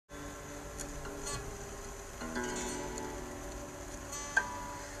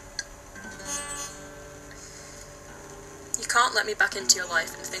cannot let me back into your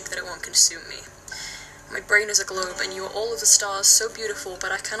life and think that it won't consume me. My brain is a globe, and you are all of the stars, so beautiful,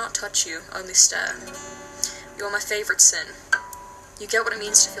 but I cannot touch you, only stare. You are my favorite sin. You get what it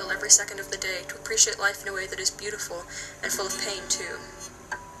means to feel every second of the day, to appreciate life in a way that is beautiful, and full of pain, too.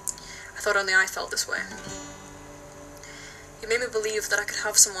 I thought only I felt this way. You made me believe that I could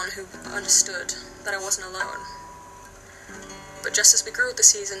have someone who understood, that I wasn't alone. But just as we grew with the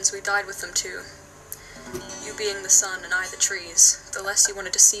seasons, we died with them too. You being the sun and I the trees, the less you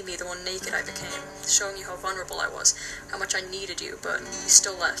wanted to see me, the more naked I became, showing you how vulnerable I was, how much I needed you, but you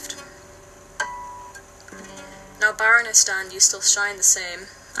still left. Now barren I stand, you still shine the same.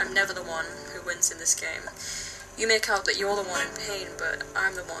 I'm never the one who wins in this game. You make out that you're the one in pain, but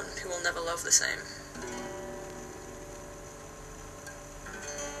I'm the one who will never love the same.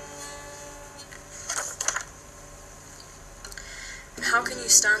 How can you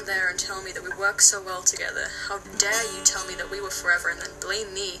stand there and tell me that we work so well together? How dare you tell me that we were forever and then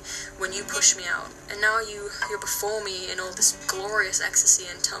blame me when you push me out? And now you're before me in all this glorious ecstasy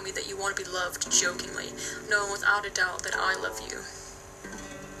and tell me that you want to be loved jokingly, knowing without a doubt that I love you.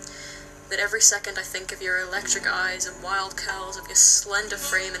 That every second I think of your electric eyes and wild curls, of your slender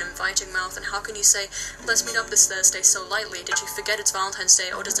frame and inviting mouth, and how can you say, let's meet up this Thursday so lightly? Did you forget it's Valentine's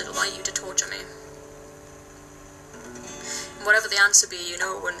Day, or does it delight you to torture me? Whatever the answer be, you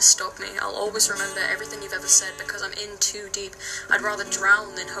know it wouldn't stop me. I'll always remember everything you've ever said because I'm in too deep. I'd rather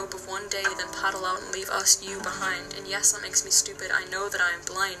drown in hope of one day than paddle out and leave you behind. And yes, that makes me stupid. I know that I am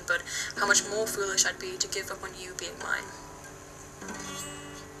blind, but how much more foolish I'd be to give up on you being mine.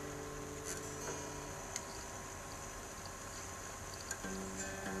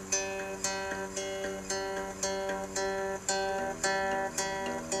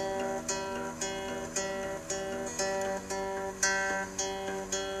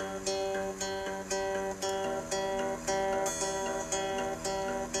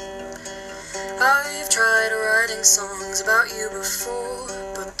 I've tried writing songs about you before,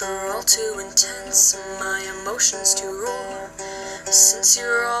 but they're all too intense and my emotions too raw. Since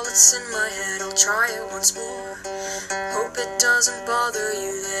you're all that's in my head, I'll try it once more. Hope it doesn't bother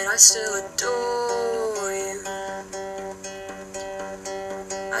you that I still adore you.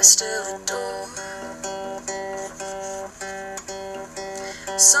 I still adore.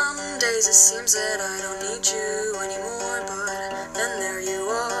 Some days it seems that I don't need you anymore, but then there you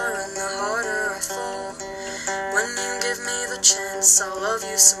are, and the harder I fall. When you give me the chance, I'll love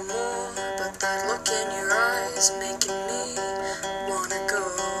you some more, but that look in your eyes making me wanna go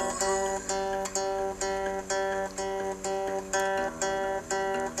home.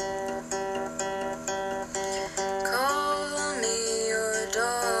 Call me your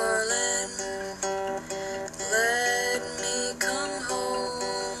darling, let me come home.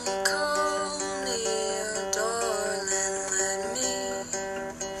 Call me your darling, let me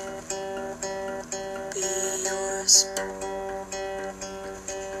be yours.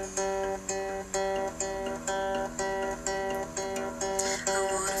 I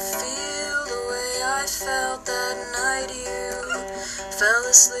wanna feel the way I felt that night you fell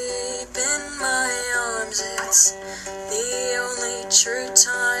asleep in my arms. It's the only true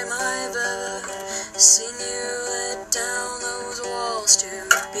time I've ever seen you let down those walls. To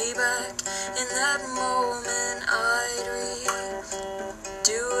be back in that moment, I'd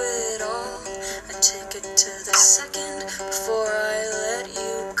redo it all. I'd take it to the second before I let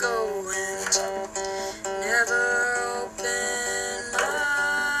you go and never open my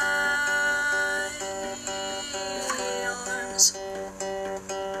arms.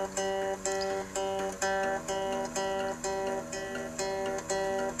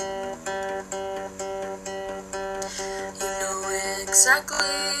 You know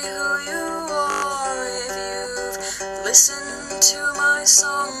exactly who you are if you've listened to my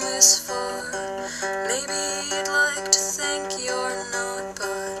song this far. Maybe you'd like to think you're not,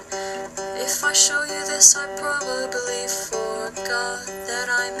 but if I show you this, I probably forgot that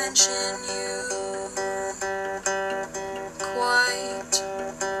I mentioned you quite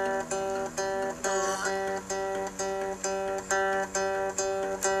a lot.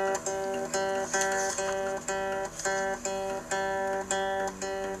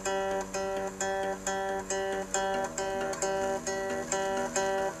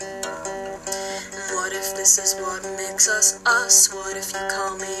 What if this is what makes us us? What if you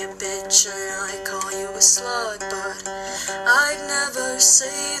call me a bitch and I call you a slut? But I'd never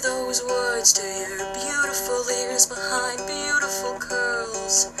say those words to your beautiful ears behind beautiful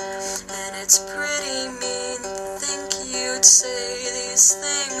curls. And it's pretty mean to think you'd say these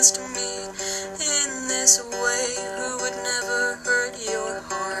things to me in this way. Who would never hurt your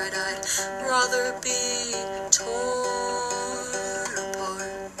heart? I'd rather be torn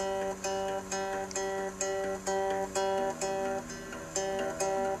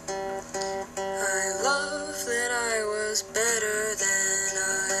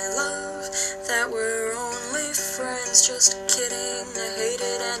was just kidding, I hate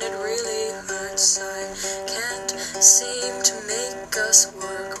it and it really hurts. I can't seem to make us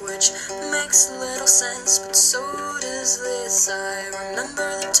work, which makes little sense, but so does this. I remember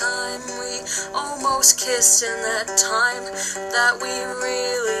the time we almost kissed, and that time that we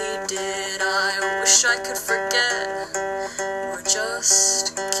really did. I wish I could forget